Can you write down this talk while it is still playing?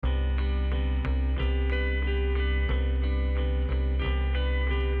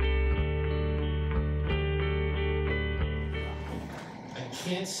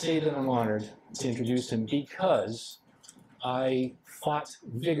can't say that I'm honored to introduce him because I fought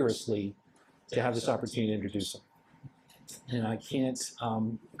vigorously to have this opportunity to introduce him. And I can't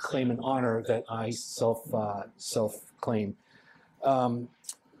claim an honor that I self-claim. But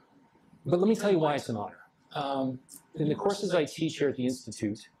let me tell you why it's an honor. In the courses I teach here at the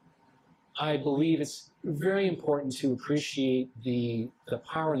Institute, I believe it's very important to appreciate the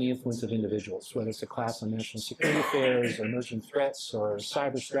power and the influence of individuals, whether it's a class on national security affairs, or emerging threats, or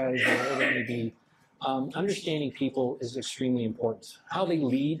cyber strategy, or whatever it may be. Understanding people is extremely important. How they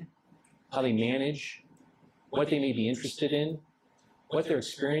lead, how they manage, what they may be interested in, what their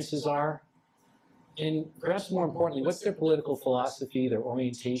experiences are, and perhaps more importantly, what's their political philosophy, their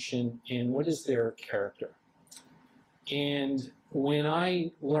orientation, and what is their character. And when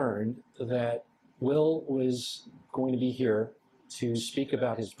I learned that Will was going to be here to speak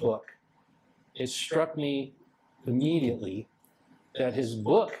about his book, it struck me immediately that his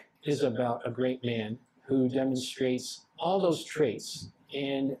book is about a great man who demonstrates all those traits,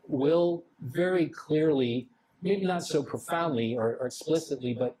 and Will very clearly, maybe not so profoundly or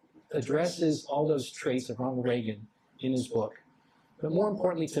explicitly, but addresses all those traits of Ronald Reagan in his book. But more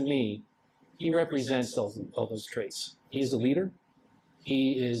importantly to me, he represents all those traits. He is a leader.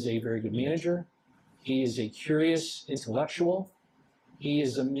 He is a very good manager. He is a curious intellectual. He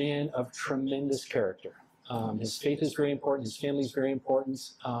is a man of tremendous character. His faith is very important. His family is very important.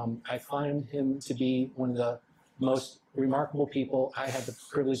 I find him to be one of the most remarkable people I had the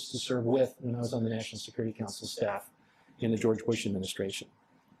privilege to serve with when I was on the National Security Council staff in the George Bush administration.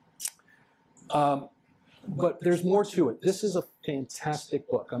 But there's more to it. This is a fantastic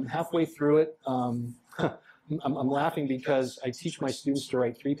book. I'm halfway through it. I'm laughing because I teach my students to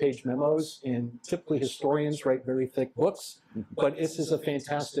write 3-page memos, and typically historians write very thick books, but this is a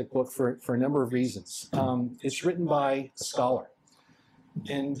fantastic book for a number of reasons. It's written by a scholar,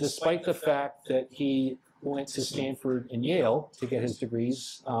 and despite the fact that he went to Stanford and Yale to get his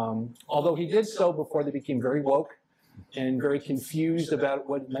degrees, although he did so before they became very woke and very confused about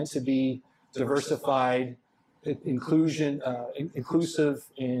what it meant to be diversified, inclusive,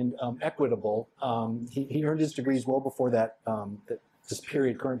 and equitable. He earned his degrees well before that, this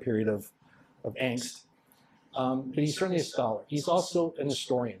current period of angst. But he's certainly a scholar. He's also an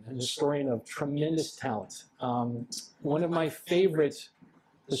historian of tremendous talent. One of my favorite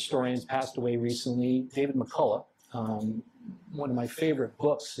historians passed away recently, David McCullough. One of my favorite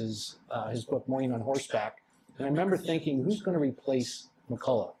books is his book, Morning on Horseback. And I remember thinking, who's going to replace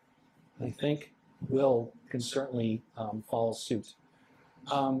McCullough? I think Will can certainly follow suit.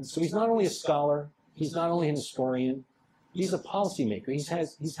 So he's not only a scholar, he's not only an historian, he's a policymaker. He's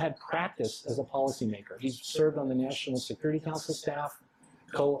had practice as a policymaker. He's served on the National Security Council staff,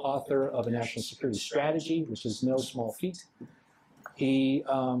 co-author of a national security strategy, which is no small feat. He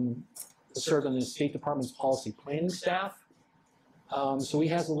served on the State Department's policy planning staff. So he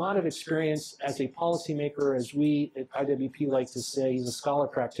has a lot of experience as a policymaker, as we at IWP like to say. He's a scholar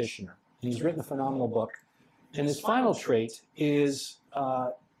practitioner. And he's written a phenomenal book. And his final trait is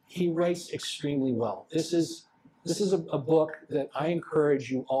he writes extremely well. This is a book that I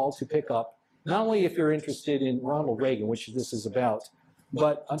encourage you all to pick up, not only if you're interested in Ronald Reagan, which this is about,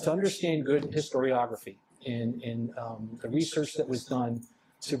 but to understand good historiography and the research that was done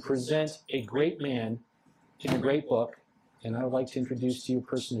to present a great man in a great book. And I would like to introduce to you a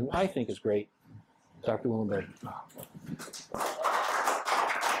person who I think is great, Dr. Willenberg.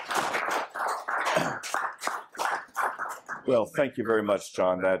 Well, thank you very much,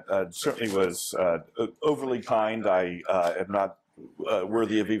 John. That certainly was overly kind. I am not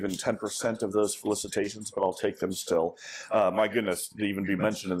worthy of even 10% of those felicitations, but I'll take them still. My goodness, to even be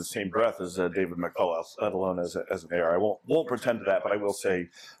mentioned in the same breath as David McCullough, let alone as an heir. I won't pretend to that, but I will say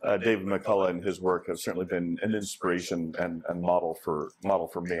David McCullough and his work have certainly been an inspiration and model for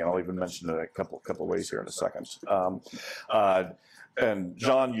me. And I'll even mention it in a couple of ways here in a second. And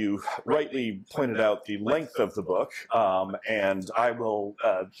John, you rightly pointed out the length of the book, and I will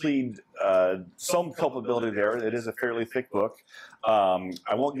plead some culpability there. It is a fairly thick book.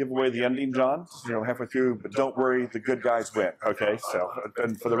 I won't give away the ending, John, halfway through, but don't worry, the good guys win, okay? So,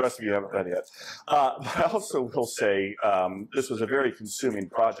 and for the rest of you, haven't read yet. But I also will say this was a very consuming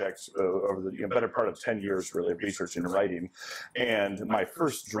project over the better part of 10 years, really, of researching and writing. And my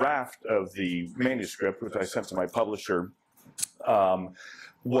first draft of the manuscript, which I sent to my publisher,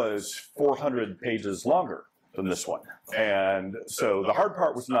 was 400 pages longer than this one. And so the hard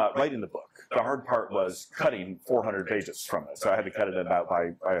part was not writing the book. The hard part was cutting 400 pages from it. So I had to cut it about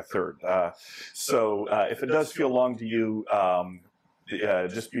by a third. So if it does feel long to you,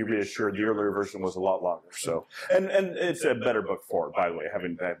 just be reassured, the earlier version was a lot longer. So, and it's a better book for it, by the way,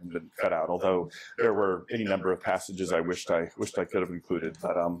 having been cut out. Although there were any number of passages I wished I could have included,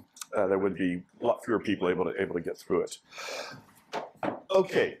 but there would be a lot fewer people able to get through it.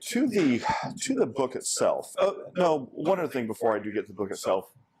 Okay, to the book itself. No, one other thing before I do get to the book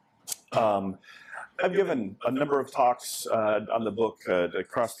itself. I've given a number of talks on the book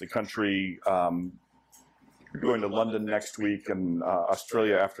across the country. Going to London next week and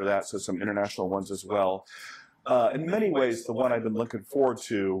Australia after that, so some international ones as well. In many ways, the one I've been looking forward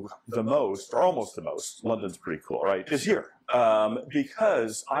to the most, or almost the most, London's pretty cool, right, is here.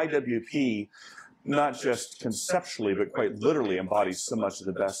 Because IWP, not just conceptually, but quite literally embodies so much of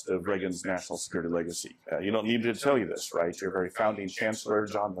the best of Reagan's national security legacy. You don't need me to tell you this, right? Your very founding chancellor,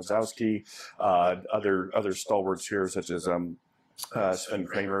 John Mazowski, other stalwarts here, such as Sven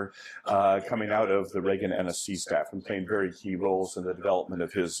Kramer, coming out of the Reagan NSC staff and playing very key roles in the development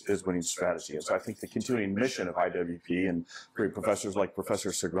of his winning strategy. And so I think the continuing mission of IWP, and great professors like Professor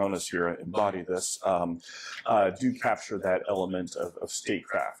Sigronis here embody this, do capture that element of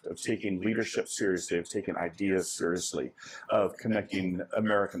statecraft, of taking leadership seriously, of taking ideas seriously, of connecting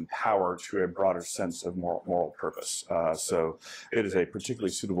American power to a broader sense of moral purpose. So it is a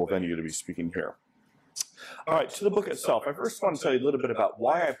particularly suitable venue to be speaking here. All right, to the book itself. I first want to tell you a little bit about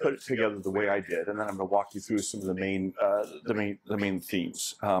why I put it together the way I did, and then I'm going to walk you through some of the main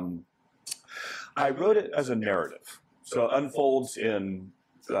themes. I wrote it as a narrative, so it unfolds in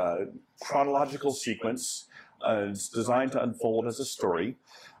chronological sequence. It's designed to unfold as a story.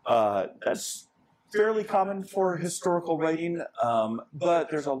 That's fairly common for historical writing, but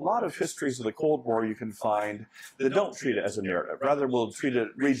there's a lot of histories of the Cold War you can find that don't treat it as a narrative. Rather, we'll treat it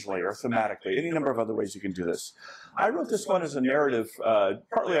regionally or thematically, any number of other ways you can do this. I wrote this one as a narrative.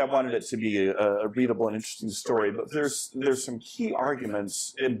 Partly I wanted it to be a readable and interesting story, but there's some key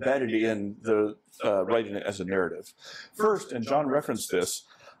arguments embedded in the writing it as a narrative. First, and John referenced this,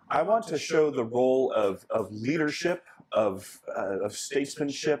 I want to show the role of leadership, of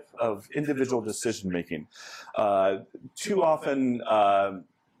statesmanship, of individual decision-making. Too often,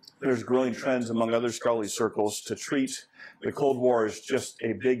 there's growing trends among other scholarly circles to treat the Cold War as just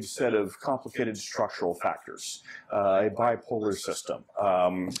a big set of complicated structural factors, a bipolar system,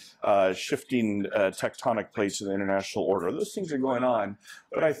 shifting tectonic plates in the international order. Those things are going on,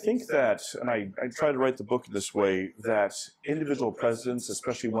 but I think that, and I try to write the book this way, that individual presidents,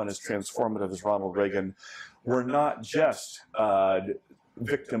 especially one as transformative as Ronald Reagan, were not just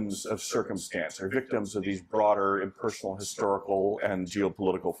victims of circumstance or victims of these broader impersonal, historical, and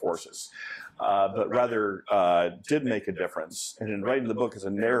geopolitical forces, but rather did make a difference. And in writing the book as a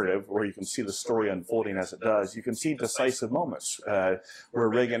narrative where you can see the story unfolding as it does, you can see decisive moments where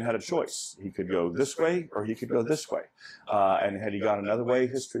Reagan had a choice. He could go this way or he could go this way. And had he gone another way,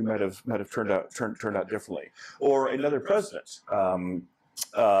 history might have turned out differently. Or another president.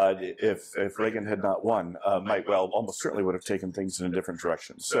 If Reagan had not won, might well almost certainly would have taken things in a different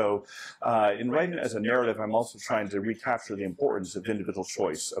direction. So in writing it as a narrative, I'm also trying to recapture the importance of individual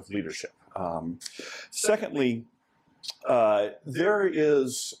choice of leadership. Secondly, there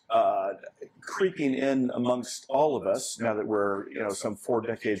is creeping in amongst all of us, now that we're some 4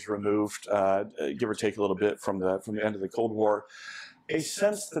 decades removed, give or take a little bit from the end of the Cold War, a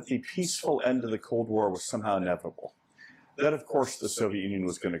sense that the peaceful end of the Cold War was somehow inevitable. That, of course, the Soviet Union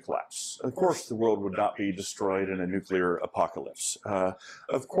was going to collapse. Of course, the world would not be destroyed in a nuclear apocalypse.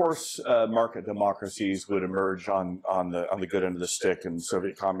 Of course, market democracies would emerge on the good end of the stick, and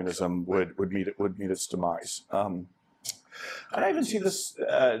Soviet communism would meet its demise. And I even see this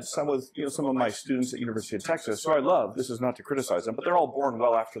some of my students at University of Texas, who I love. This is not to criticize them, but they're all born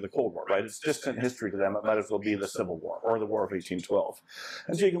well after the Cold War, right? It's distant history to them. It might as well be the Civil War or the War of 1812.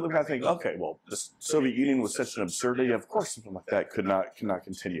 And so you can look at it and think, okay, well, the Soviet Union was such an absurdity. Of course, something like that cannot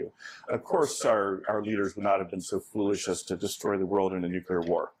continue. Of course, our leaders would not have been so foolish as to destroy the world in a nuclear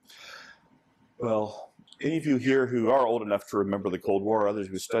war. Well, any of you here who are old enough to remember the Cold War, others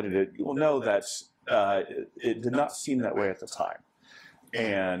who studied it, you will know that it did not seem that way at the time.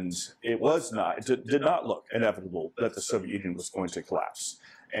 And it did not look inevitable that the Soviet Union was going to collapse.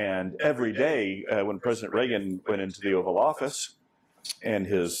 And every day when President Reagan went into the Oval Office and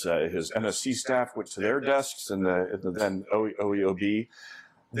his NSC staff went to their desks and the then OEOB,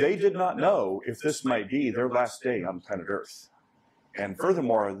 they did not know if this might be their last day on planet Earth. And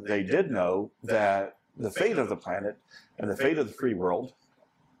furthermore, they did know that the fate of the planet and the fate of the free world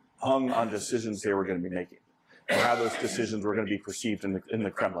hung on decisions they were going to be making. and how those decisions were going to be perceived in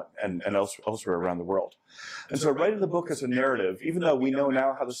the Kremlin and elsewhere around the world. And so writing the book as a narrative, even though we know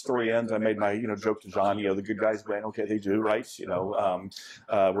now how the story ends, I made my joke to John, the good guys win, okay, they do, right?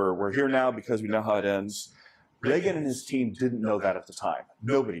 We're here now because we know how it ends. Reagan and his team didn't know that at the time.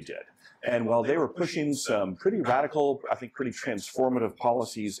 Nobody did. And while they were pushing some pretty radical, I think pretty transformative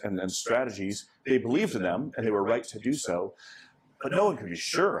policies and strategies, they believed in them, and they were right to do so. But no one could be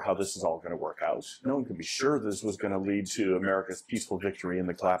sure how this is all going to work out. No one could be sure this was going to lead to America's peaceful victory and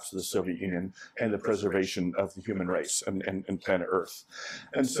the collapse of the Soviet Union and the preservation of the human race and planet Earth.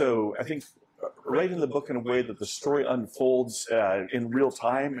 And so I think writing the book in a way that the story unfolds in real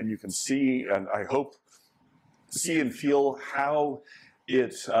time, and you can see, and I hope, see and feel how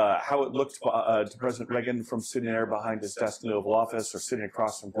it looked to President Reagan from sitting there behind his desk in the Oval Office, or sitting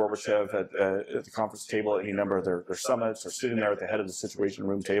across from Gorbachev at the conference table at any number of their summits, or sitting there at the head of the Situation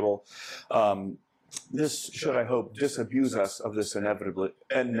Room table. This should, I hope, disabuse us of this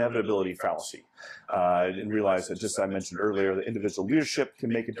inevitability fallacy, and realize that, just as I mentioned earlier, that individual leadership can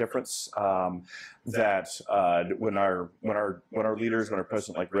make a difference. That when our leaders, when our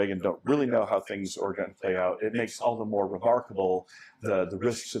president like Reagan, don't really know how things are going to play out, it makes all the more remarkable the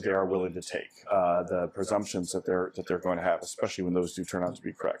risks that they are willing to take, the presumptions that they're going to have, especially when those do turn out to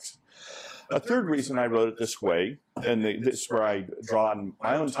be correct. A third reason I wrote it this way, and this is where I draw on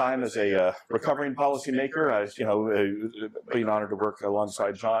my own time as a recovering policymaker, being honored to work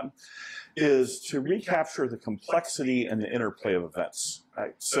alongside John, is to recapture the complexity and the interplay of events.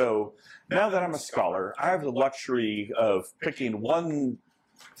 Right? So now that I'm a scholar, I have the luxury of picking one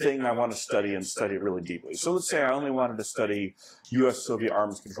thing I want to study and study it really deeply. So let's say I only wanted to study U.S.-Soviet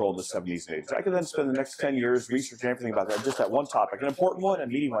arms control in the 70s and 80s. I could then spend the next 10 years researching everything about that, just that one topic, an important one, a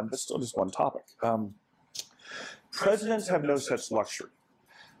meaty one, but still just one topic. Presidents have no such luxury.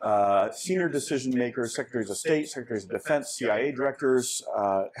 Senior decision makers, secretaries of state, secretaries of defense, CIA directors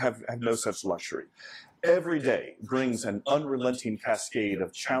have no such luxury. Every day brings an unrelenting cascade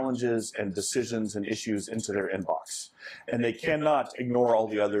of challenges and decisions and issues into their inbox. And they cannot ignore all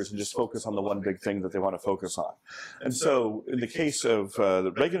the others and just focus on the one big thing that they want to focus on. And so in the case of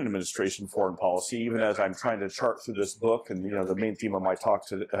the Reagan administration foreign policy, even as I'm trying to chart through this book, and the main theme of my talk,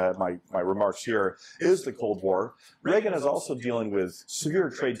 my remarks here, is the Cold War, Reagan is also dealing with severe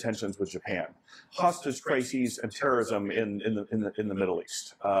trade tensions with Japan, hostage crises and terrorism in the Middle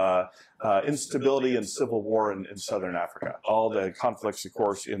East, instability and civil war in Southern Africa, all the conflicts, of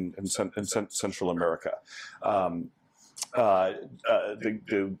course, in Central America.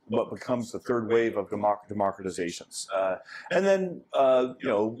 What becomes the third wave of democratizations, and then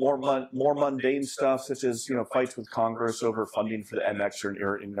more mundane stuff such as fights with Congress over funding for the MX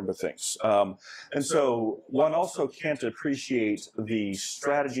or a number of things. And so one also can't appreciate the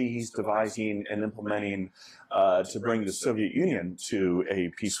strategy he's devising and implementing to bring the Soviet Union to a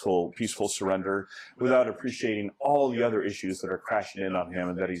peaceful surrender without appreciating all the other issues that are crashing in on him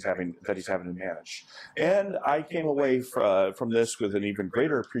and that he's having to manage. And I came away from this with an even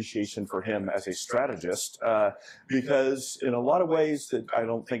greater appreciation for him as a strategist, because in a lot of ways that I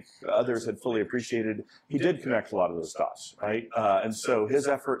don't think others had fully appreciated, he did connect a lot of those dots, right? And so his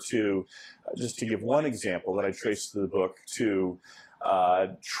effort to, just to give one example that I traced through the book, to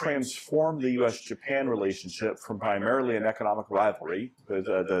transform the U.S.-Japan relationship from primarily an economic rivalry, with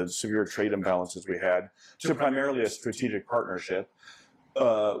the severe trade imbalances we had, to primarily a strategic partnership,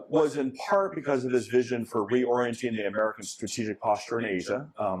 was in part because of his vision for reorienting the American strategic posture in Asia,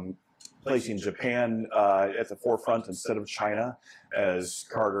 placing Japan at the forefront instead of China, as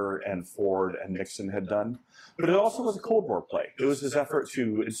Carter and Ford and Nixon had done. But it also was a Cold War play. It was his effort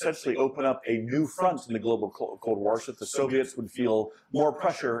to essentially open up a new front in the global Cold War so that the Soviets would feel more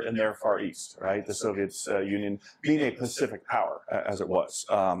pressure in their Far East, right? The Soviet Union being a Pacific power, as it was.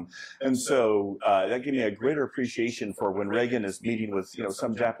 And so that gave me a greater appreciation for when Reagan is meeting with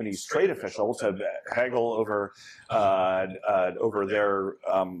some Japanese trade official to haggle over their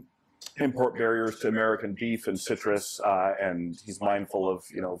import barriers to American beef and citrus, and he's mindful of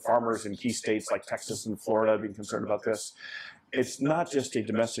farmers in key states like Texas and Florida being concerned about this. It's not just a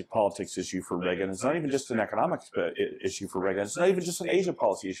domestic politics issue for Reagan. It's not even just an economic issue for Reagan. It's not even just an Asia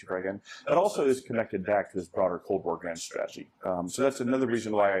policy issue for Reagan. It also is connected back to his broader Cold War grand strategy. So that's another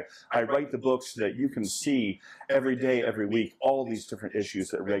reason why I write the book, so that you can see every day, every week, all these different issues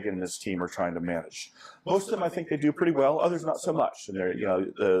that Reagan and his team are trying to manage. Most of them, I think they do pretty well. Others, not so much. And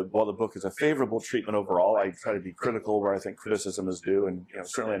while the book is a favorable treatment overall, I try to be critical where I think criticism is due, and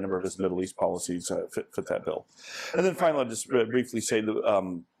certainly a number of his Middle East policies fit that bill. And then finally, I'll just briefly say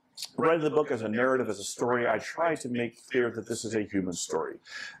that writing the book as a narrative, as a story, I try to make clear that this is a human story.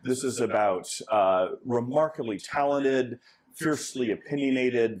 This is about remarkably talented, fiercely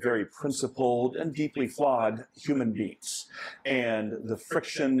opinionated, very principled, and deeply flawed human beings. And the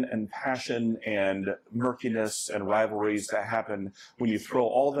friction and passion and murkiness and rivalries that happen when you throw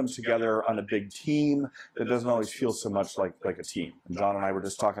all of them together on a big team that doesn't always feel so much like a team. And John and I were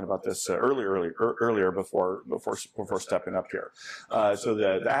just talking about this earlier before stepping up here. So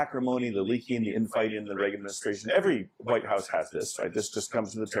the acrimony, the leaking, the infighting, the Reagan administration, every White House has this, right? This just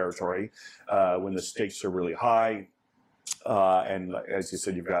comes to the territory when the stakes are really high. And as you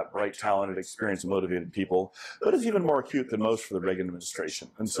said, you've got bright, talented, experienced, and motivated people. But it's even more acute than most for the Reagan administration.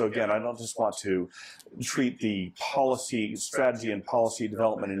 And so again, I don't just want to treat the policy, strategy and policy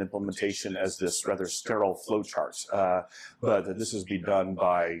development and implementation as this rather sterile flowchart, but that this has been done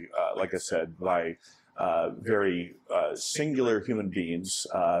by, like I said, by very singular human beings,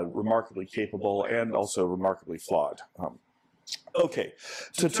 remarkably capable and also remarkably flawed. Okay,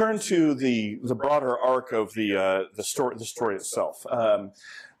 to turn to the broader arc of the story itself.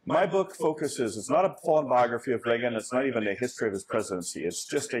 My book focuses, it's not a full-on biography of Reagan, it's not even a history of his presidency, it's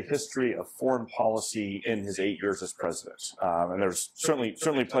just a history of foreign policy in his 8 years as president. And there's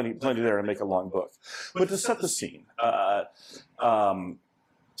certainly plenty there to make a long book. But to set the scene,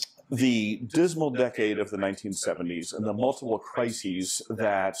 the dismal decade of the 1970s and the multiple crises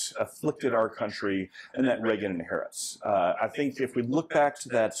that afflicted our country and that Reagan inherits. I think if we look back to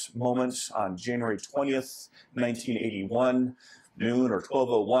that moment on January 20th, 1981, noon or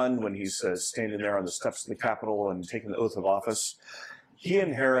 12:01, when he's standing there on the steps of the Capitol and taking the oath of office, he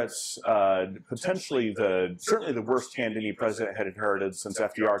inherits potentially certainly the worst hand any president had inherited since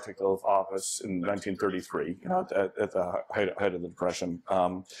FDR took the oath of office in 1933, at the height of the Depression.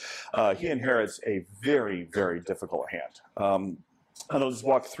 He inherits a very, very difficult hand. And I'll just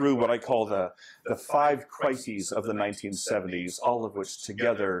walk through what I call the 5 crises of the 1970s, all of which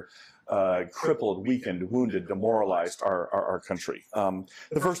together crippled, weakened, wounded, demoralized our country.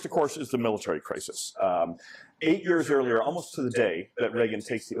 The first, of course, is the military crisis. 8 years earlier, almost to the day that Reagan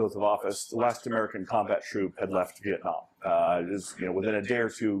takes the oath of office, the last American combat troop had left Vietnam. Within a day or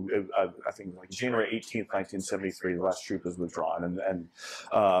two, I think like January 18th, 1973, the last troop was withdrawn. And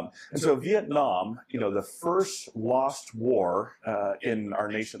so Vietnam, the first lost war in our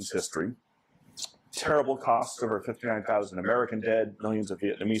nation's history, terrible costs, over 59,000 American dead, millions of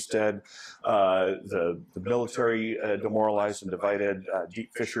Vietnamese dead, the military demoralized and divided,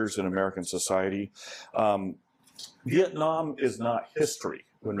 deep fissures in American society. Vietnam is not history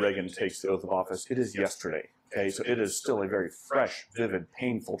when Reagan takes the oath of office. It is yesterday. Okay, so it is still a very fresh, vivid,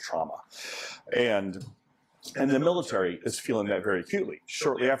 painful trauma. And the military is feeling that very acutely.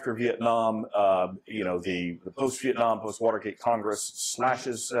 Shortly after Vietnam, the post-Vietnam, post-Watergate Congress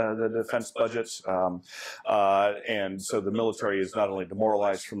slashes the defense budgets. And so the military is not only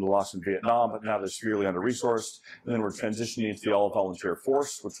demoralized from the loss in Vietnam, but now they're severely under-resourced. And then we're transitioning into the all-volunteer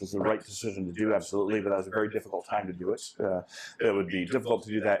force, which was the right decision to do, absolutely, but that was a very difficult time to do it. It would be difficult to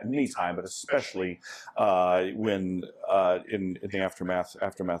do that any time, but especially when in the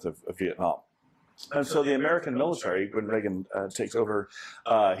aftermath of Vietnam. And so the American military, when Reagan takes over,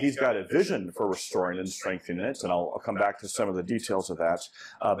 he's got a vision for restoring and strengthening it, and I'll come back to some of the details of that,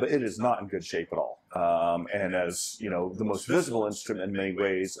 but it is not in good shape at all. And as the most visible instrument in many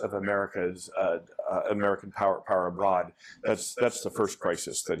ways of America's American power abroad, that's the first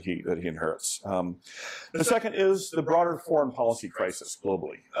crisis that he inherits. The second is the broader foreign policy crisis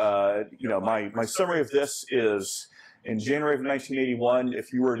globally. My summary of this is, in January of 1981,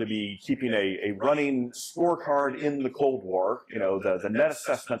 if you were to be keeping a running scorecard in the Cold War, the net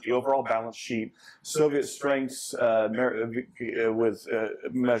assessment, the overall balance sheet, Soviet strengths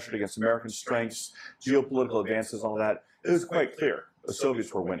measured against American strengths, geopolitical advances, all that, it was quite clear. The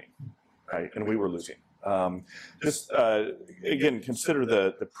Soviets were winning, right, and we were losing. Again, consider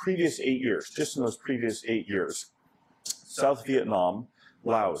the previous 8 years, just in those previous 8 years, South Vietnam,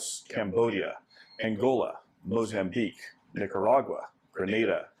 Laos, Cambodia, Angola, Mozambique, Nicaragua,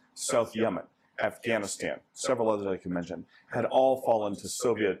 Grenada, South Yemen, Afghanistan, several others I can mention, had all fallen to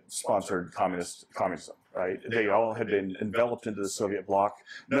Soviet-sponsored communism, right? They all had been enveloped into the Soviet bloc.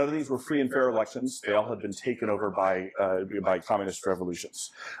 None of these were free and fair elections. They all had been taken over by communist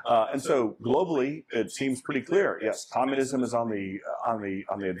revolutions. And so globally, it seems pretty clear. Yes, communism is on the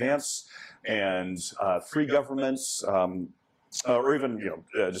advance, and free governments, or even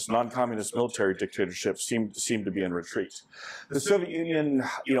just non-communist military dictatorships seem to be in retreat. The Soviet Union,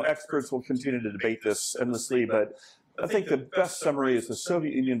 experts will continue to debate this endlessly, but I think the best summary is the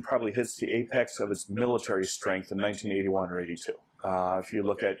Soviet Union probably hits the apex of its military strength in 1981 or 82. If you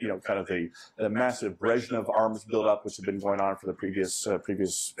look at, kind of the massive Brezhnev arms buildup, which had been going on for the previous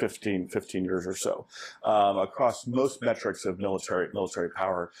 15 years or so, across most metrics of military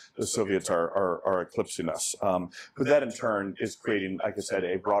power, the Soviets are eclipsing us. But that in turn is creating, like I said,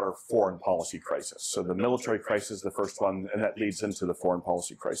 a broader foreign policy crisis. So the military crisis is the first one, and that leads into the foreign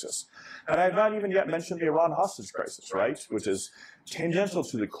policy crisis. And I have not even yet mentioned the Iran hostage crisis, right, which is tangential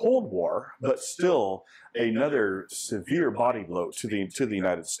to the Cold War, but still another severe body blow to the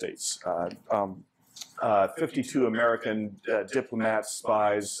United States. 52 American diplomats,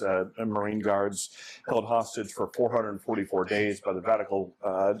 spies, and Marine guards held hostage for 444 days by the radical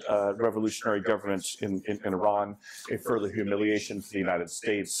revolutionary government in Iran. A further humiliation for the United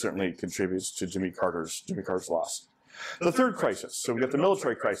States, certainly contributes to Jimmy Carter's loss. The third crisis, so we got the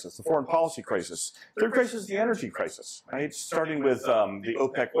military crisis, the foreign policy crisis. Third crisis is the energy crisis, right? Starting with the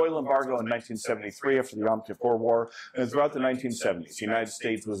OPEC oil embargo in 1973 after the Yom Kippur War, and throughout the 1970s, the United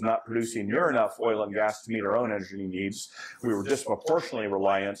States was not producing near enough oil and gas to meet our own energy needs. We were disproportionately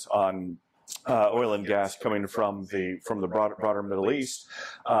reliant on oil and gas coming from the broader Middle East,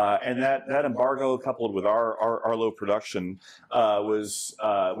 and that embargo, coupled with our low production, was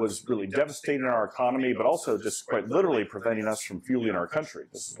really devastating our economy, but also just quite literally preventing us from fueling our country.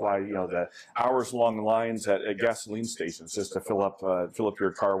 This is why the hours-long lines at gasoline stations just to fill up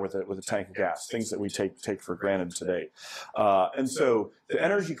your car with a tank of gas, things that we take for granted today. And so the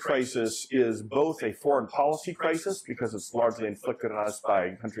energy crisis is both a foreign policy crisis because it's largely inflicted on us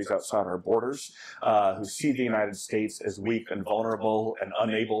by countries outside our borders, who see the United States as weak and vulnerable and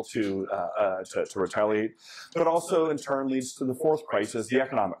unable to retaliate, but also in turn leads to the fourth crisis, the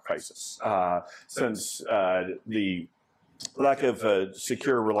economic crisis. Since the lack of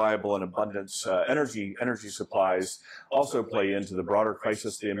secure, reliable, and abundant energy supplies also play into the broader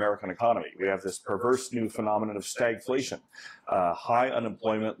crisis of the American economy. We have this perverse new phenomenon of stagflation, high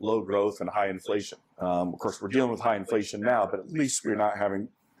unemployment, low growth, and high inflation. Of course, we're dealing with high inflation now, but at least we're not having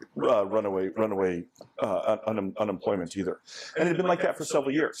runaway unemployment either. And it had been like that for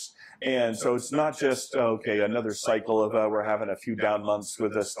several years. And so it's not just, okay, another cycle of we're having a few down months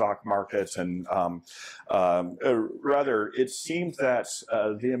with the stock market. And rather, it seems that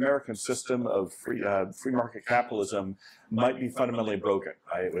the American system of free market capitalism might be fundamentally broken.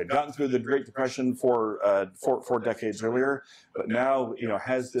 We had gotten through the Great Depression four decades earlier, but now,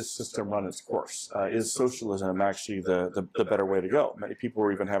 has this system run its course? Is socialism actually the better way to go? Many people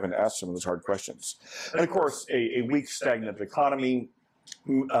are even having to ask some of those hard questions. And of course, a weak, stagnant economy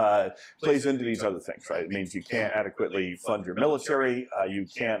plays into these other things, right? It means you can't adequately fund your military. You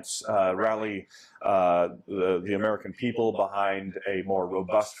can't rally the American people behind a more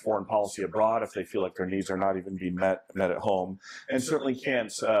robust foreign policy abroad if they feel like their needs are not even being met at home, and certainly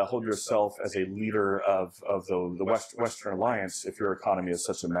can't hold yourself as a leader of the Western alliance if your economy is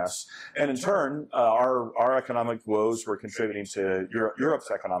such a mess. And in turn, our economic woes were contributing to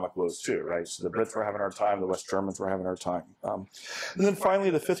Europe's economic woes too, right? So the Brits were having a hard time, the West Germans were having a hard time. And then finally,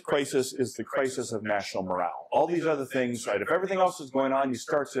 the fifth crisis is the crisis of national morale. All these other things, right? If everything else is going on, you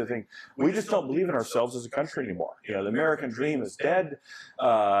start to think, we just don't believe in ourselves as a country anymore. The American dream is dead.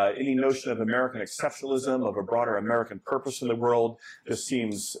 Any notion of American exceptionalism, of a broader American purpose in the world, just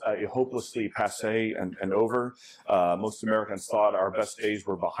seems hopelessly passé and over. Most Americans thought our best days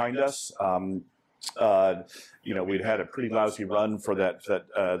were behind us. We'd had a pretty lousy run for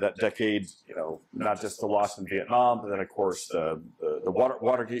that decade. Not just the loss in Vietnam, but then of course the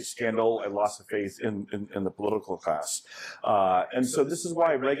Watergate scandal, a loss of faith in the political class. And so this is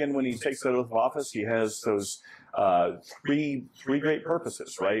why Reagan, when he takes that oath of office, he has those three great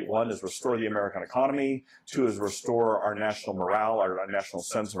purposes, right? One is restore the American economy. Two is restore our national morale, our national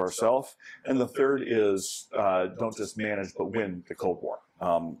sense of ourselves. And the third is don't just manage but win the Cold War.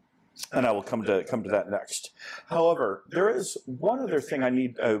 And I will come to that next. However, there is one other thing I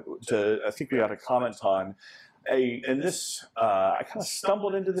need I think we ought to comment on. And this, I kind of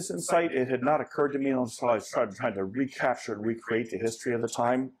stumbled into this insight. It had not occurred to me until I started trying to recapture and recreate the history of the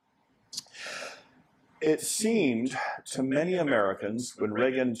time. It seemed to many Americans when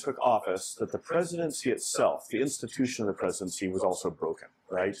Reagan took office that the presidency itself, the institution of the presidency, was also broken,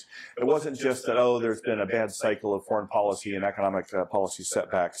 right? It wasn't just that, there's been a bad cycle of foreign policy and economic policy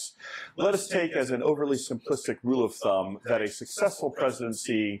setbacks. Let us take as an overly simplistic rule of thumb that a successful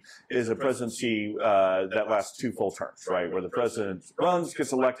presidency is a presidency that lasts 2 full terms, right? Where the president runs,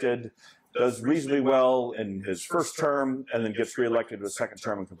 gets elected, does reasonably well in his first term, and then gets reelected to a second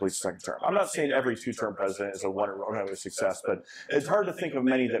term and completes the second term. I'm not saying every 2-term president is a one-way success, but it's hard to think of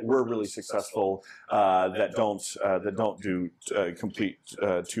many that were really successful that don't complete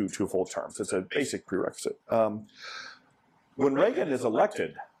two full terms. It's a basic prerequisite. When Reagan is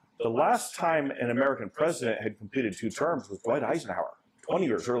elected, the last time an American president had completed 2 terms was Dwight Eisenhower, 20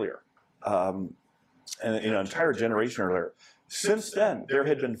 years earlier, and an entire generation earlier. Since then, there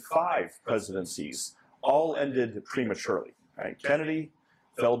had been 5 presidencies, all ended prematurely. Right? Kennedy,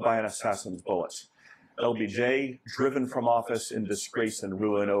 felled by an assassin's bullet. LBJ, driven from office in disgrace and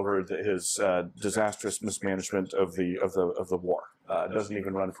ruin over his disastrous mismanagement of the war. Doesn't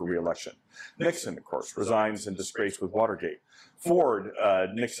even run for re-election. Nixon, of course, resigns in disgrace with Watergate. Ford,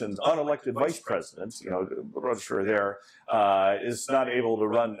 Nixon's unelected vice president, register there, is not able to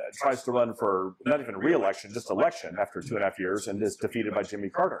run, tries to run for not even re-election, just election after 2.5 years, and is defeated by Jimmy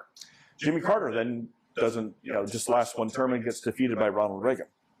Carter. Jimmy Carter then doesn't, just lasts 1 term and gets defeated by Ronald Reagan.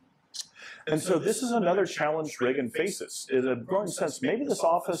 And so this is another challenge Reagan faces. In a growing sense, maybe this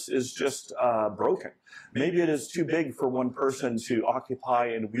office is just broken. Maybe it is too big for one person to occupy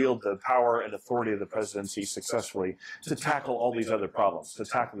and wield the power and authority of the presidency successfully to tackle all these other problems, to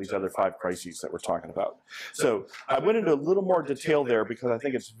tackle these other 5 crises that we're talking about. So I went into a little more detail there because I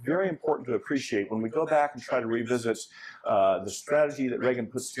think it's very important to appreciate when we go back and try to revisit the strategy that Reagan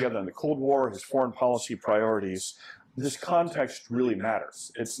puts together in the Cold War, his foreign policy priorities. This context really matters.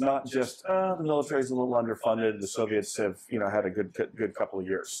 It's not just the military is a little underfunded. The Soviets have, had a good couple of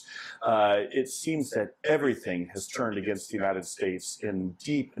years. It seems that everything has turned against the United States in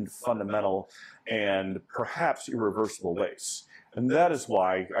deep and fundamental and perhaps irreversible ways. And that is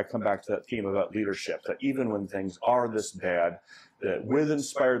why I come back to that theme about leadership. That even when things are this bad, that with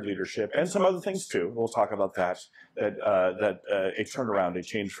inspired leadership and some other things too, we'll talk about that. That a turnaround, a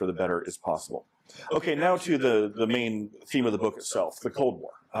change for the better, is possible. Okay, now to the main theme of the book itself, the Cold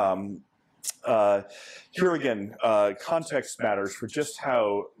War. Here again, context matters for just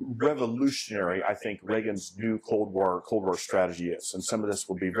how revolutionary I think Reagan's new Cold War strategy is, and some of this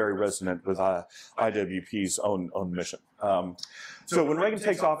will be very resonant with IWP's own mission. So when Reagan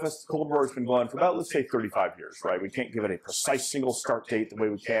takes office, the Cold War has been going for about, let's say, 35 years, right? We can't give it a precise single start date the way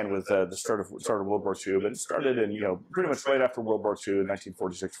we can with the start of World War II, but it started in, pretty much right after World War II in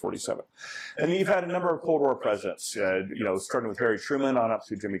 1946-47. And you've had a number of Cold War presidents, starting with Harry Truman on up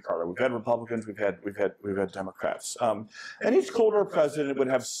through Jimmy Carter. We've had Republicans, we've had Democrats. And each Cold War president would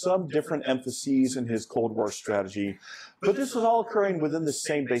have some different emphases in his Cold War strategy, but this was all occurring within the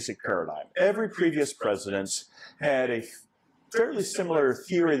same basic paradigm. Every previous president had a fairly similar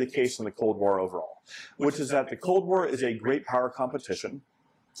theory of the case in the Cold War overall, which is that the Cold War is a great power competition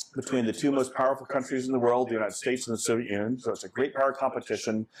between the 2 most powerful countries in the world, the United States and the Soviet Union. So it's a great power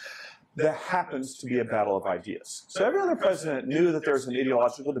competition that happens to be a battle of ideas. So every other president knew that there's an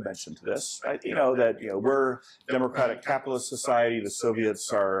ideological dimension to this, right? We're democratic capitalist society. The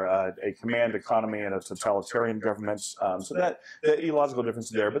Soviets are a command economy and a totalitarian government. So that the ideological difference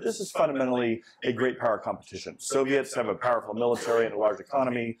is there. But this is fundamentally a great power competition. Soviets have a powerful military and a large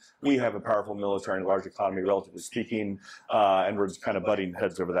economy. We have a powerful military and a large economy, relatively speaking, and we're just kind of butting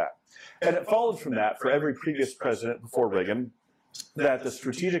heads over that. And it followed from that for every previous president before Reagan that the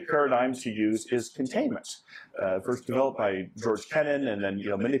strategic paradigm to use is containment, first developed by George Kennan and then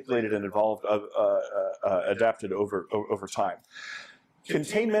manipulated and evolved, adapted over time.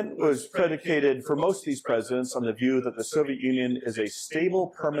 Containment was predicated for most of these presidents on the view that the Soviet Union is a stable,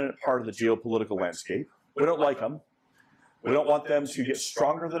 permanent part of the geopolitical landscape. We don't like them. We don't want them to get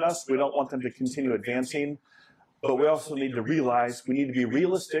stronger than us. We don't want them to continue advancing. But we also need to realize we need to be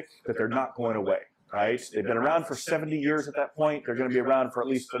realistic that they're not going away. Right? They've been around for 70 years at that point. They're going to be around for at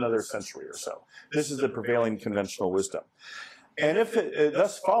least another century or so. This is the prevailing conventional wisdom. And if it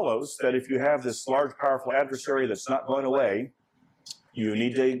thus follows that if you have this large, powerful adversary that's not going away, you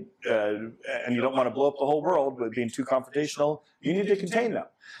need to, and you don't want to blow up the whole world with being too confrontational, you need to contain them.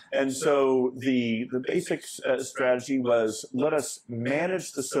 And so the basic strategy was, let us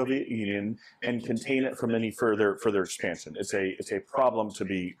manage the Soviet Union and contain it from any further expansion. It's a problem to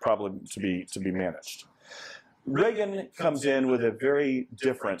be managed. Reagan comes in with a very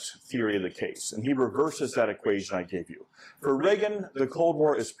different theory of the case, and he reverses that equation I gave you. For Reagan, the Cold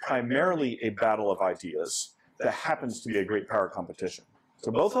War is primarily a battle of ideas that happens to be a great power competition.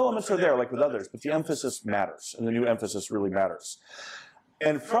 So both elements are there, like with others, but the emphasis matters, and the new emphasis really matters.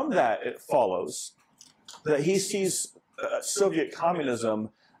 And from that, it follows that he sees Soviet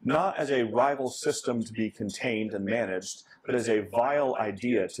communism not as a rival system to be contained and managed, but as a vile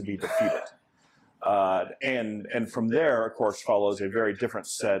idea to be defeated. And from there, of course, follows a very different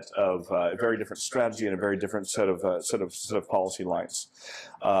set of a very different strategy and a very different set of policy lines.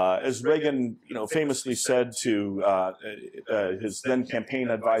 As Reagan, famously said to his then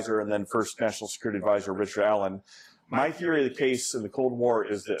campaign advisor and then first national security advisor Richard Allen, My theory of the case in the Cold War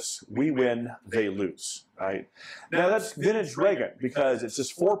is this: we win, they lose. Right? Now that's vintage Reagan because it's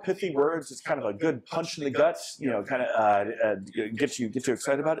just 4 pithy words. It's kind of a good punch in the guts, you know, kind of get you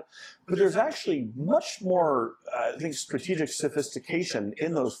excited about it. But there's actually much more, I think, strategic sophistication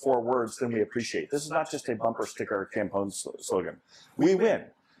in those 4 words than we appreciate. This is not just a bumper sticker campaign slogan. We win.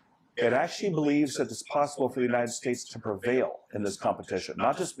 It actually believes that it's possible for the United States to prevail in this competition,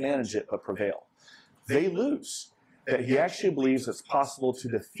 not just manage it, but prevail. They lose. That he actually believes it's possible to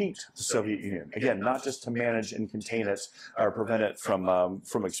defeat the Soviet Union. Again, not just to manage and contain it or prevent it from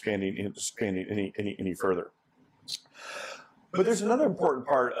expanding any further. But there's another important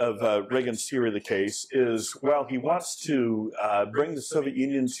part of Reagan's theory of the case is, well, he wants to bring the Soviet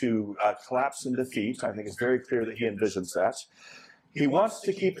Union to collapse and defeat. I think it's very clear that he envisions that. He wants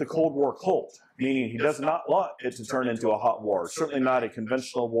to keep the Cold War cold, meaning he does not want it to turn into a hot war, certainly not a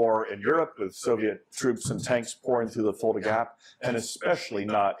conventional war in Europe with Soviet troops and tanks pouring through the Fulda Gap, and especially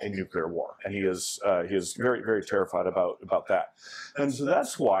not a nuclear war. And he is very, very terrified about that. And so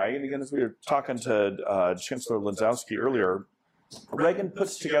that's why, and again, as we were talking to Chancellor Linzowski earlier, Reagan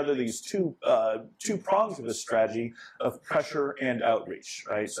puts together these two prongs of his strategy of pressure and outreach,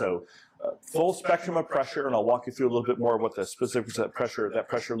 right? So full spectrum of pressure, and I'll walk you through a little bit more what the specifics of that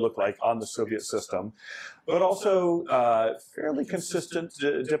pressure looked like on the Soviet system, but also fairly consistent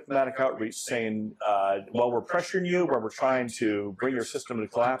diplomatic outreach saying, while we're pressuring you, where we're trying to bring your system to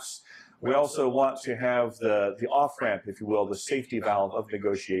collapse, we also want to have the off-ramp, if you will, the safety valve of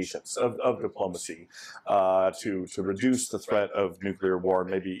negotiations, of diplomacy, to reduce the threat of nuclear war,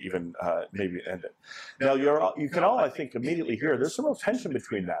 maybe even end it. Now, you can all, I think, immediately hear there's some real tension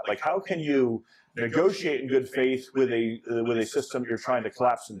between that. Like, how can you negotiate in good faith with a system you're trying to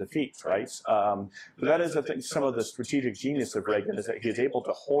collapse and defeat, right? But that is, I think, some of the strategic genius of Reagan is that he is able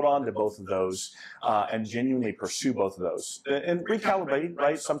to hold on to both of those and genuinely pursue both of those and recalibrating,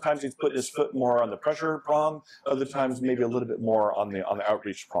 right? Sometimes he's putting his foot more on the pressure prong, other times maybe a little bit more on the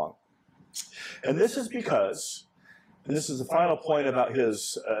outreach prong. And this is because, and this is the final point about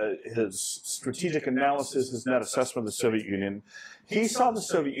his strategic analysis, his net assessment of the Soviet Union. He saw the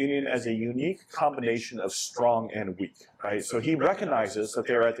Soviet Union as a unique combination of strong and weak, right? So he recognizes that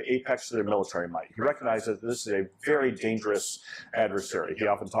they're at the apex of their military might. He recognizes that this is a very dangerous adversary. He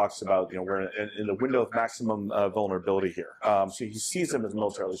often talks about, we're in the window of maximum vulnerability here. So he sees them as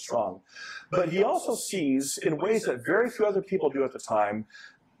militarily strong. But he also sees, in ways that very few other people do at the time,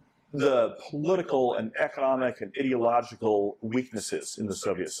 the political and economic and ideological weaknesses in the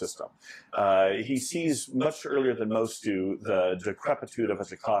Soviet system. He sees much earlier than most do the decrepitude of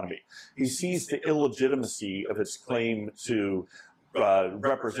its economy. He sees the illegitimacy of its claim to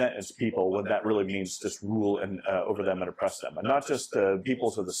represent its people when that really means just rule over them and oppress them. And not just the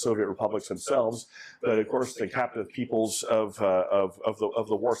peoples of the Soviet republics themselves, but of course the captive peoples of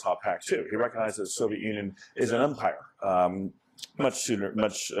the Warsaw Pact too. He recognizes the Soviet Union is an empire. Much sooner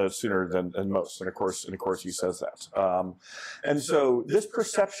than most, and of course he says that. And so this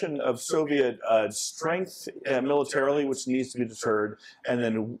perception of Soviet strength militarily, which needs to be deterred, and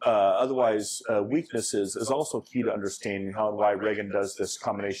then otherwise weaknesses, is also key to understanding how and why Reagan does this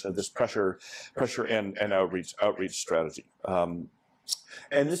combination of this pressure and outreach strategy.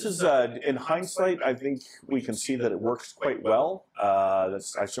 And this is, in hindsight, I think we can see that it works quite well. I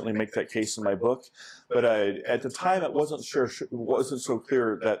certainly make that case in my book. But at the time, it wasn't so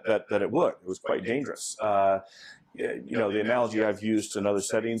clear that it would. It was quite dangerous. The analogy I've used in other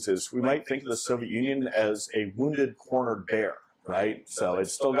settings is we might think of the Soviet Union as a wounded, cornered bear. Right, so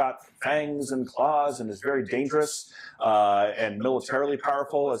it's still got fangs and claws and is very dangerous and militarily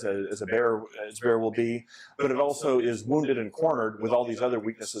powerful as a bear will be, but it also is wounded and cornered with all these other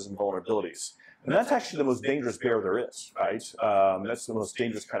weaknesses and vulnerabilities. And that's actually the most dangerous bear there is, right? That's the most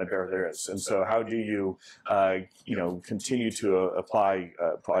dangerous kind of bear there is. And so, how do you, continue to apply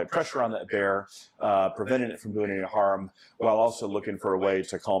pressure on that bear, preventing it from doing any harm, while also looking for a way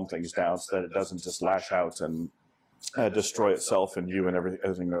to calm things down so that it doesn't just lash out and destroy itself and you and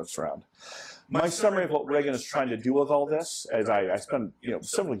everything that's around. My summary of what Reagan is trying to do with all this, as I spent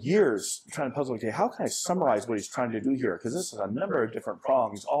several years trying to puzzle, okay, how can I summarize what he's trying to do here? Because this is a number of different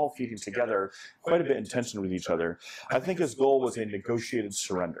prongs, all feeding together, quite a bit in tension with each other. I think his goal was a negotiated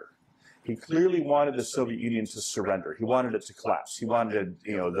surrender. He clearly wanted the Soviet Union to surrender. He wanted it to collapse. He wanted,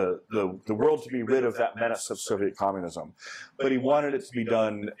 the world to be rid of that menace of Soviet communism. But he wanted it to be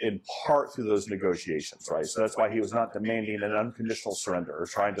done in part through those negotiations, right? So that's why he was not demanding an unconditional surrender or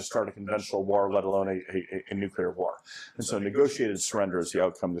trying to start a conventional war, let alone a nuclear war. And so negotiated surrender is the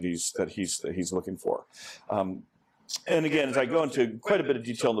outcome that he's looking for. And again, as I go into quite a bit of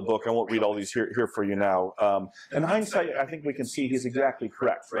detail in the book, I won't read all these here for you now. In hindsight, I think we can see he's exactly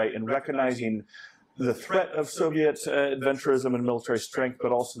correct, right, in recognizing the threat of Soviet adventurism and military strength,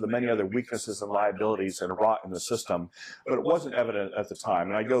 but also the many other weaknesses and liabilities and rot in the system. But it wasn't evident at the time.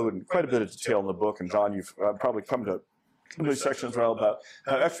 And I go in quite a bit of detail in the book, and John, you've probably come to these sections are all about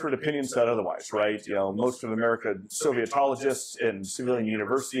how expert opinions said otherwise, right? You know, most of American Sovietologists in civilian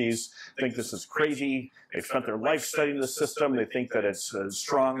universities think this is crazy. They've spent their life studying the system. They think that it's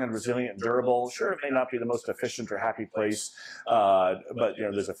strong and resilient and durable. Sure, it may not be the most efficient or happy place, but you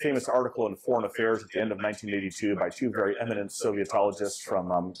know, there's a famous article in Foreign Affairs at the end of 1982 by two very eminent Sovietologists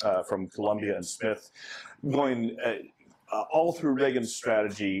from Columbia and Smith, going all through Reagan's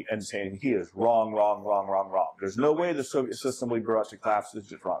strategy and saying he is wrong, wrong, wrong, wrong, wrong. There's no way the Soviet system will be brought to collapse. It's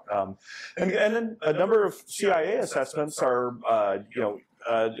just wrong. And then a number of CIA assessments are,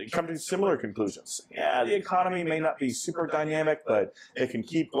 come to similar conclusions. Yeah, the economy may not be super dynamic, but it can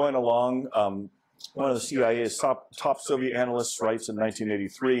keep going along. One of the CIA's top Soviet analysts writes in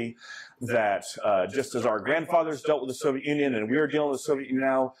 1983 that just as our grandfathers dealt with the Soviet Union and we are dealing with the Soviet Union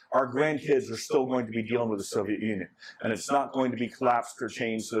now, our grandkids are still going to be dealing with the Soviet Union. And it's not going to be collapsed or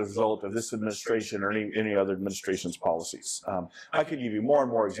changed as a result of this administration or any other administration's policies. I could give you more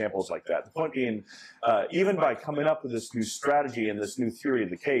and more examples like that. The point being, even by coming up with this new strategy and this new theory of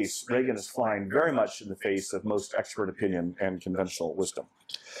the case, Reagan is flying very much in the face of most expert opinion and conventional wisdom.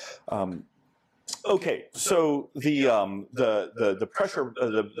 Okay, so the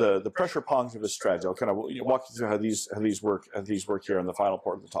pressure prongs of his strategy. I'll kind of walk you through how these work here in the final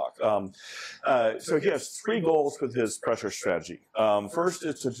part of the talk. So he has three goals with his pressure strategy. First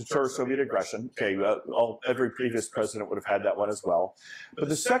is to deter Soviet aggression. Okay, every previous president would have had that one as well. But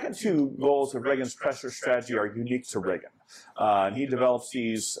the second two goals of Reagan's pressure strategy are unique to Reagan. And he develops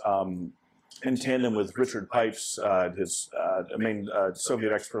these in tandem with Richard Pipes, his main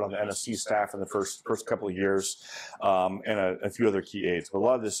Soviet expert on the NSC staff in the first couple of years, and a few other key aides. But a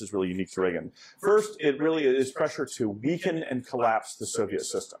lot of this is really unique to Reagan. First, it really is pressure to weaken and collapse the Soviet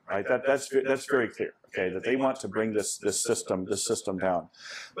system. Right? That's very clear. Okay, that they want to bring this system down.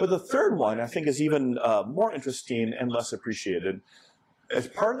 But the third one, I think, is even more interesting and less appreciated. As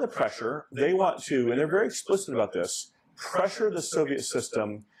part of the pressure, they want to, and they're very explicit about this, pressure the Soviet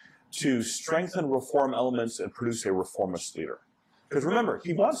system to strengthen reform elements and produce a reformist leader. Because remember,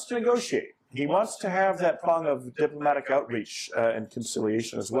 he wants to negotiate. He wants to have that prong of diplomatic outreach and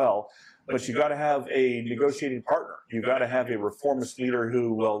conciliation as well. But you got to have a negotiating partner. You got to have a reformist leader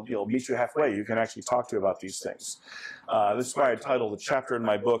who will meet you halfway. You can actually talk to about these things. This is why I titled the chapter in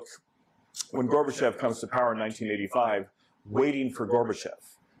my book, When Gorbachev Comes to Power in 1985, Waiting for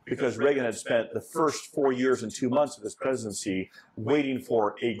Gorbachev. Because Reagan had spent the first 4 years and 2 months of his presidency waiting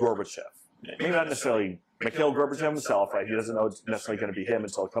for a Gorbachev. Maybe not necessarily Mikhail Gorbachev himself, right? He doesn't know it's necessarily going to be him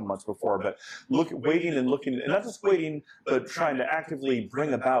until a couple months before, but waiting and looking, and not just waiting, but trying to actively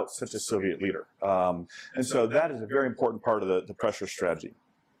bring about such a Soviet leader. And so that is a very important part of the pressure strategy.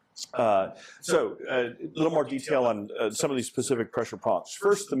 A little more detail on some of these specific pressure prongs.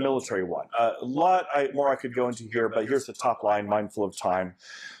 First, the military one. A lot more I could go into here, but here's the top line, mindful of time.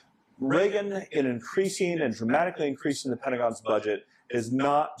 Reagan, in increasing and dramatically increasing the Pentagon's budget, is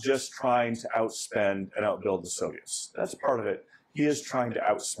not just trying to outspend and outbuild the Soviets. That's part of it. He is trying to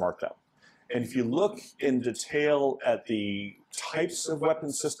outsmart them. And if you look in detail at the types of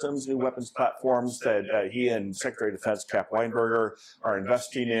weapon systems, new weapons platforms that he and Secretary of Defense Cap Weinberger are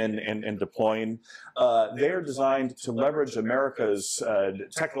investing in and deploying, they are designed to leverage America's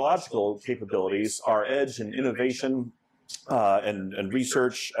technological capabilities, our edge in innovation and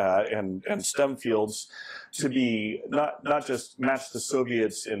research and STEM fields, to be not just match the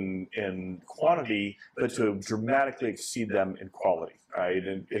Soviets in quantity, but to dramatically exceed them in quality. Right,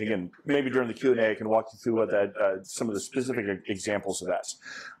 and again, maybe during the Q&A, I can walk you through what some of the specific examples of that.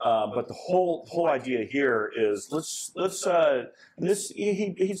 But the whole idea here is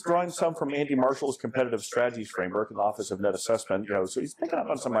he's drawing some from Andy Marshall's competitive strategies framework in the Office of Net Assessment. So he's picking up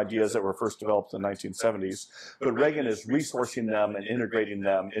on some ideas that were first developed in the 1970s. But Reagan is resourcing them and integrating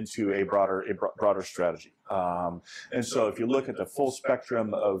them into a broader strategy. And so if you look at the full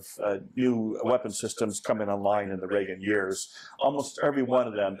spectrum of new weapon systems coming online in the Reagan years, almost every one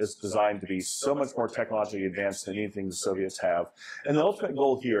of them is designed to be so much more technologically advanced than anything the Soviets have. And the ultimate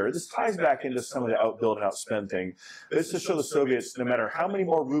goal here, this ties back into some of the outbuild and outspend thing, is to show the Soviets, no matter how many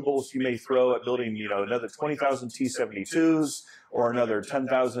more rubles you may throw at building, another 20,000 T-72s or another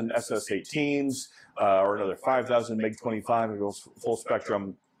 10,000 SS-18s or another 5,000 MiG-25 full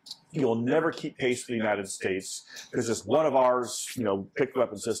spectrum, You'll never keep pace with the United States because just one of ours, picked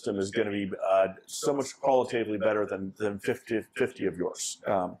weapon system is going to be so much qualitatively better than 50 of yours.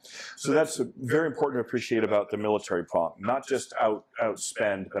 So that's very important to appreciate about the military prong, not just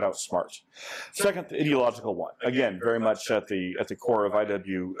outspend, but outsmart. Second, the ideological one. Again, very much at the core of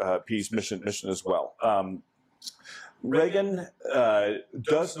IWP's mission as well. Reagan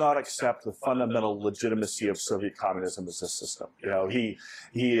does not accept the fundamental legitimacy of Soviet communism as a system. He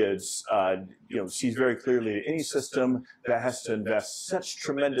sees very clearly that any system that has to invest such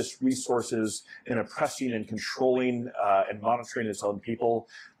tremendous resources in oppressing and controlling and monitoring its own people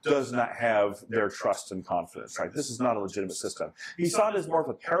does not have their trust and confidence, right? This is not a legitimate system. He saw it as more of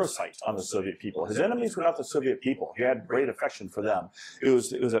a parasite on the Soviet people. His enemies were not the Soviet people. He had great affection for them. It was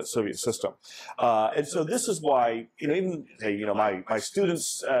that Soviet system. And so this is why, even, my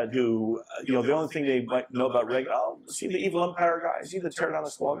students who, the only thing they might know about Reagan, is he the evil empire guy? Is he the tear down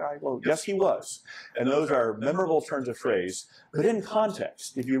this wall guy? Well, yes, he was. And those are memorable turns of phrase. But in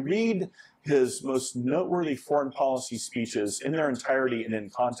context, if you read his most noteworthy foreign policy speeches in their entirety and in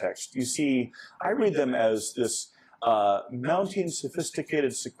context, you see, I read them as this mounting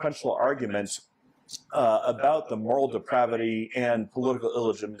sophisticated sequential argument about the moral depravity and political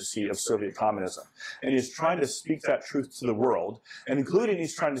illegitimacy of Soviet communism. And he's trying to speak that truth to the world, and including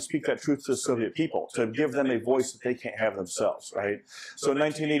he's trying to speak that truth to the Soviet people, to give them a voice that they can't have themselves, right? So in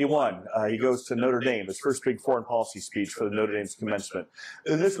 1981, he goes to Notre Dame, his first big foreign policy speech for the Notre Dame's commencement.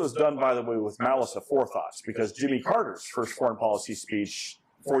 And this was done, by the way, with malice aforethought, because Jimmy Carter's first foreign policy speech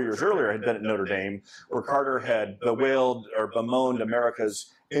 4 years earlier had been at Notre Dame, where Carter had bewailed or bemoaned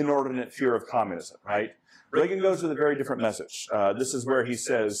America's inordinate fear of communism, right? Reagan goes with a very different message. This is where he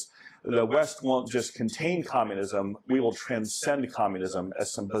says, the West won't just contain communism, we will transcend communism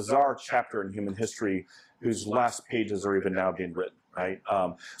as some bizarre chapter in human history whose last pages are even now being written, right?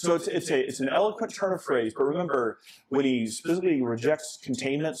 So it's an eloquent turn of phrase, but remember, when he specifically rejects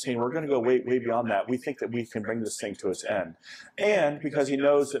containment, saying we're going to go way beyond that, we think that we can bring this thing to its end. And because he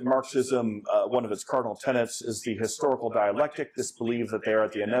knows that Marxism, one of its cardinal tenets is the historical dialectic, this belief that they are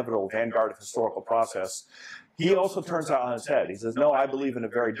at the inevitable vanguard of historical process, he also turns that on its head. He says, no, I believe in a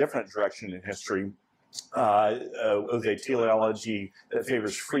very different direction in history, with a teleology that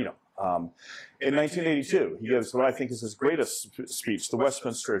favors freedom. In 1982, he gives what I think is his greatest speech, the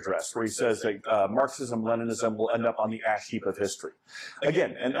Westminster Address, where he says that Marxism-Leninism will end up on the ash heap of history.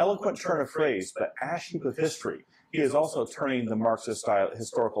 Again, an eloquent turn of phrase, but ash heap of history. He is also turning the Marxist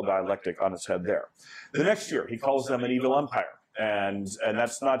historical dialectic on its head there. The next year, he calls them an evil empire. And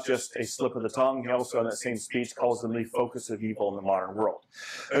that's not just a slip of the tongue. He also, in that same speech, calls them the focus of evil in the modern world.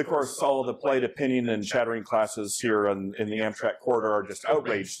 And of course, all of the polite opinion and chattering classes here in the Amtrak corridor are just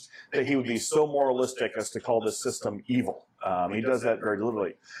outraged that he would be so moralistic as to call this system evil. He does that very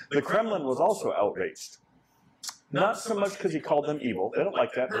deliberately. The Kremlin was also outraged. Not so much because he called them evil. They don't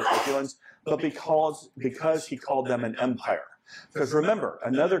like that, their feelings, but because he called them an empire. Because remember,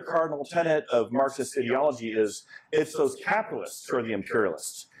 another cardinal tenet of Marxist ideology is it's those capitalists who are the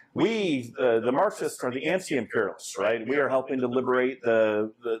imperialists. We, the Marxists, are the anti-imperialists, right? We are helping to liberate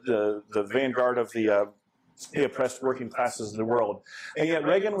the vanguard of the oppressed working classes of the world. And yet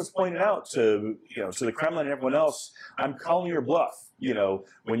Reagan was pointing out to the Kremlin and everyone else, I'm calling your bluff.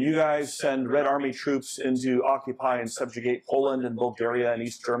 When you guys send Red Army troops into occupy and subjugate Poland and Bulgaria and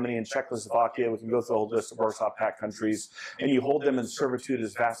East Germany and Czechoslovakia, we can go through a whole list of Warsaw Pact countries, and you hold them in servitude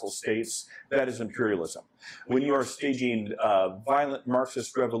as vassal states, that is imperialism. When you are staging violent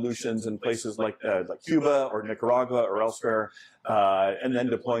Marxist revolutions in places like Cuba or Nicaragua or elsewhere, and then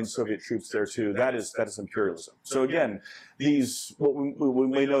deploying Soviet troops there too, that is imperialism. So again, what we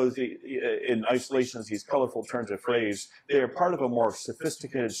may know in isolation as these colorful turns of phrase, they are part of a more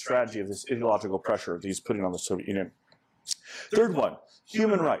sophisticated strategy of this ideological pressure that he's putting on the Soviet Union. Third one,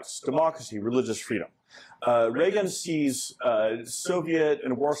 human rights, democracy, religious freedom. Reagan sees Soviet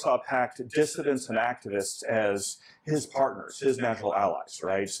and Warsaw Pact dissidents and activists as his partners, his natural allies,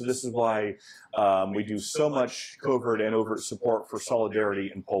 right? So this is why we do so much covert and overt support for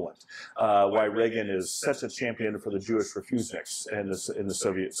solidarity in Poland. Why Reagan is such a champion for the Jewish refuseniks in the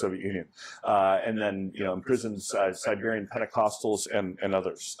Soviet Union, and then imprisons Siberian Pentecostals and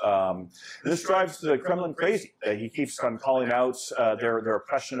others. This drives the Kremlin crazy. He keeps on calling out their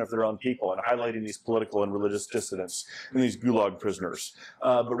oppression of their own people and highlighting these political and religious dissidents and these gulag prisoners.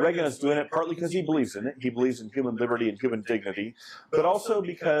 But Reagan is doing it partly because he believes in it. He believes in human liberty and human dignity, but also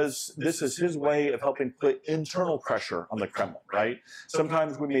because this is his way of helping put internal pressure on the Kremlin, right?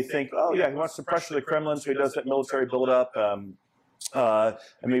 Sometimes we may think, oh yeah, he wants to pressure the Kremlin, so he does that military buildup. and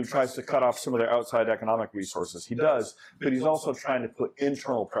maybe tries to cut off some of their outside economic resources. He does, but he's also trying to put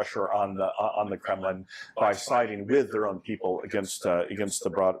internal pressure on the Kremlin by siding with their own people against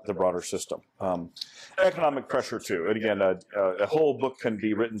the broader system. Economic pressure too, and again, a whole book can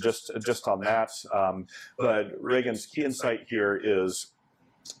be written just on that. But Reagan's key insight here is,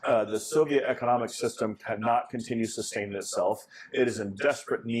 the Soviet economic system cannot continue sustaining itself. It is in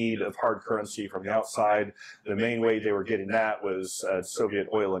desperate need of hard currency from the outside. The main way they were getting that was Soviet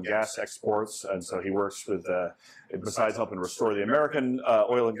oil and gas exports, and so he works with, besides helping restore the American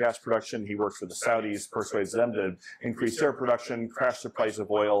oil and gas production, he works with the Saudis, persuades them to increase their production, crash the price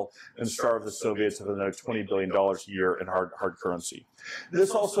of oil, and starve the Soviets of another $20 billion a year in hard currency. This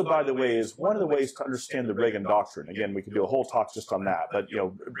also, by the way, is one of the ways to understand the Reagan doctrine. Again, we could do a whole talk just on that, but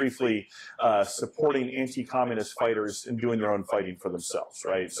briefly, supporting anti-communist fighters and doing their own fighting for themselves,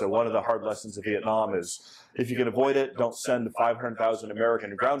 right? So one of the hard lessons of Vietnam is, if you can avoid it, don't send 500,000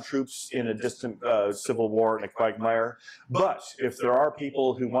 American ground troops in a distant civil war in a quagmire. But if there are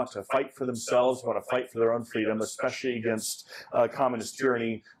people who want to fight for themselves, want to fight for their own freedom, especially against communist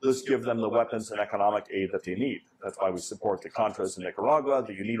tyranny, let's give them the weapons and economic aid that they need. That's why we support the Contras in Nicaragua,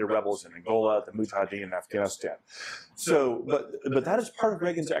 the UNITA rebels in Angola, the Mujahideen in Afghanistan. So, but that is part of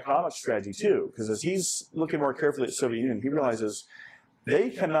Reagan's economic strategy too, because as he's looking more carefully at the Soviet Union, he realizes they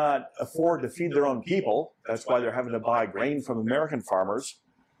cannot afford to feed their own people. That's why they're having to buy grain from American farmers.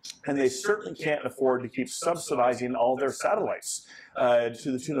 And they certainly can't afford to keep subsidizing all their satellites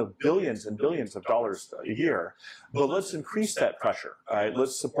to the tune of billions and billions of dollars a year. But let's increase that pressure.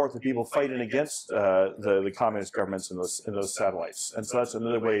 Let's support the people fighting against the communist governments in those satellites. And so that's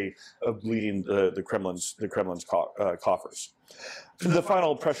another way of bleeding the Kremlin's coffers. The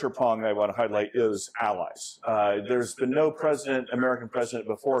final pressure prong I want to highlight is allies. There's been no American president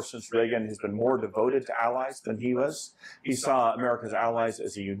before since Reagan who's been more devoted to allies than he was. He saw America's allies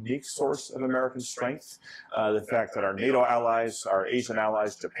as a unique source of American strength. The fact that our NATO allies, our Asian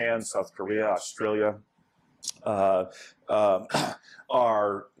allies, Japan, South Korea, Australia, are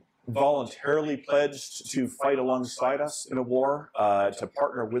voluntarily pledged to fight alongside us in a war, to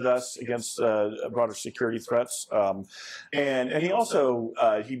partner with us against broader security threats. And he also,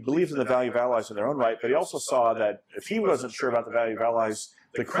 he believed in the value of allies in their own right, but he also saw that if he wasn't sure about the value of allies,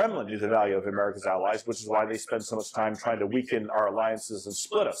 the Kremlin knew the value of America's allies, which is why they spend so much time trying to weaken our alliances and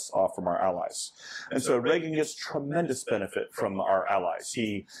split us off from our allies. And so Reagan gets tremendous benefit from our allies.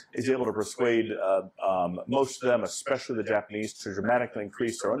 He is able to persuade most of them, especially the Japanese, to dramatically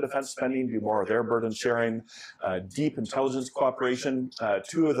increase their own defense spending, do more of their burden sharing, deep intelligence cooperation.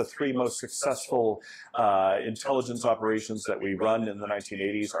 Two of the three most successful intelligence operations that we run in the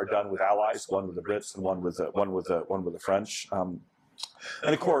 1980s are done with allies, one with the Brits and one with the French.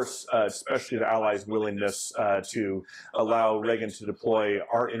 And of course, especially the Allies' willingness to allow Reagan to deploy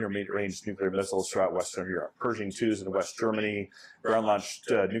our intermediate-range nuclear missiles throughout Western Europe. Pershing IIs in West Germany, ground-launched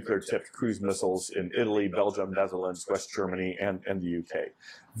nuclear-tipped cruise missiles in Italy, Belgium, Netherlands, West Germany, and the UK.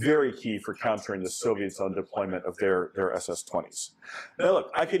 Very key for countering the Soviets' own deployment of their SS-20s. Now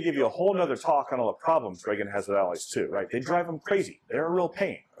look, I could give you a whole nother talk on all the problems Reagan has with allies too, right? They drive him crazy. They're a real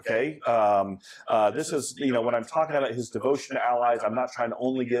pain. Okay, this is, when I'm talking about his devotion to allies, I'm not trying to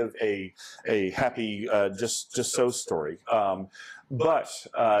only give a happy just so story, but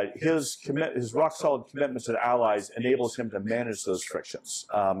his rock solid commitment to the allies enables him to manage those frictions.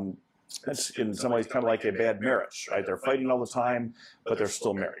 It's in some ways kind of like a bad marriage, right? They're fighting all the time, but they're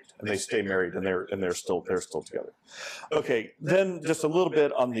still married, and they stay married, and they're still together. Okay, then just a little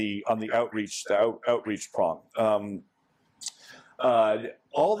bit on the outreach prong.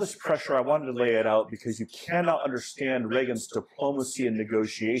 All this pressure, I wanted to lay it out because you cannot understand Reagan's diplomacy and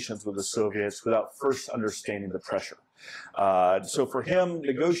negotiations with the Soviets without first understanding the pressure. So for him,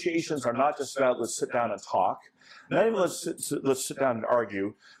 negotiations are not just about let's sit down and talk, not even let's sit down and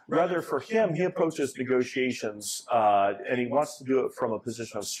argue. Rather, for him, he approaches negotiations and he wants to do it from a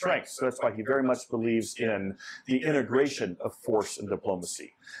position of strength. So that's why he very much believes in the integration of force and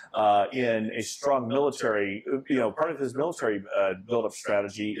diplomacy. In a strong military, part of his military build-up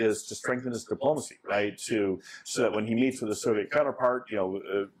strategy is to strengthen his diplomacy, right? So that when he meets with a Soviet counterpart,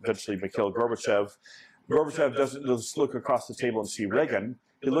 eventually Mikhail Gorbachev doesn't just look across the table and see Reagan.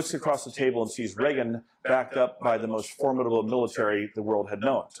 He looks across the table and sees Reagan backed up by the most formidable military the world had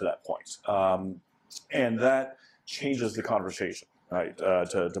known to that point. And that changes the conversation. right?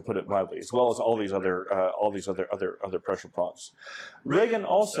 To put it mildly, as well as all these other pressure prompts. Reagan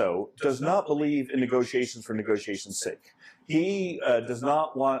also does not believe in negotiations for negotiation's sake. He does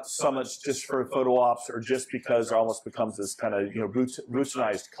not want summits just for photo ops or just because it almost becomes this kind of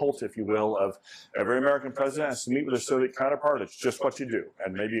routinized cult, if you will, of every American president has to meet with their Soviet counterpart. It's just what you do,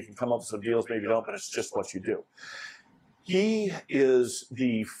 and maybe you can come up with some deals, maybe you don't, but it's just what you do. He is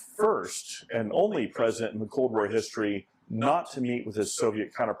the first and only president in the Cold War history not to meet with his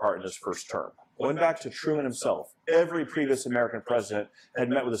Soviet counterpart in his first term. Going back to Truman himself, every previous American president had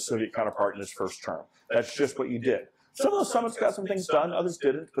met with his Soviet counterpart in his first term. That's just what you did. Some of those summits got some things done, others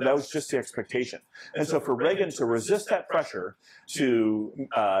didn't, but that was just the expectation. And so for Reagan to resist that pressure to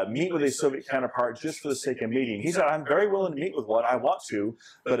meet with a Soviet counterpart just for the sake of meeting, he said, I'm very willing to meet with one, I want to,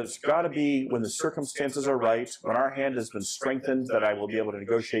 but it's got to be when the circumstances are right, when our hand has been strengthened, that I will be able to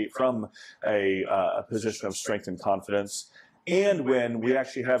negotiate from a position of strength and confidence, and when we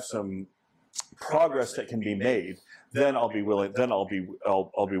actually have some progress that can be made, then I'll be willing. Then I'll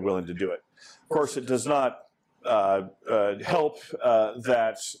be willing to do it. Of course, it does not help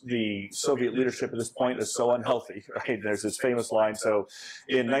that the Soviet leadership at this point is so unhealthy. Right? There's this famous line. So,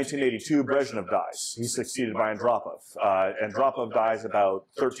 in 1982, Brezhnev dies. He's succeeded by Andropov. Andropov dies about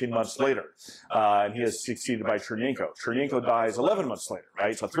 13 months later, and he is succeeded by Chernenko. Chernenko dies 11 months later.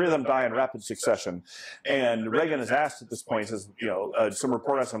 Right? So 3 of them die in rapid succession. And Reagan is asked at this point, says, some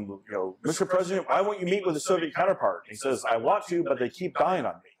report asks him, Mr. President, why won't you meet with the Soviet counterpart? He says, I want to, but they keep dying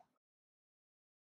on me.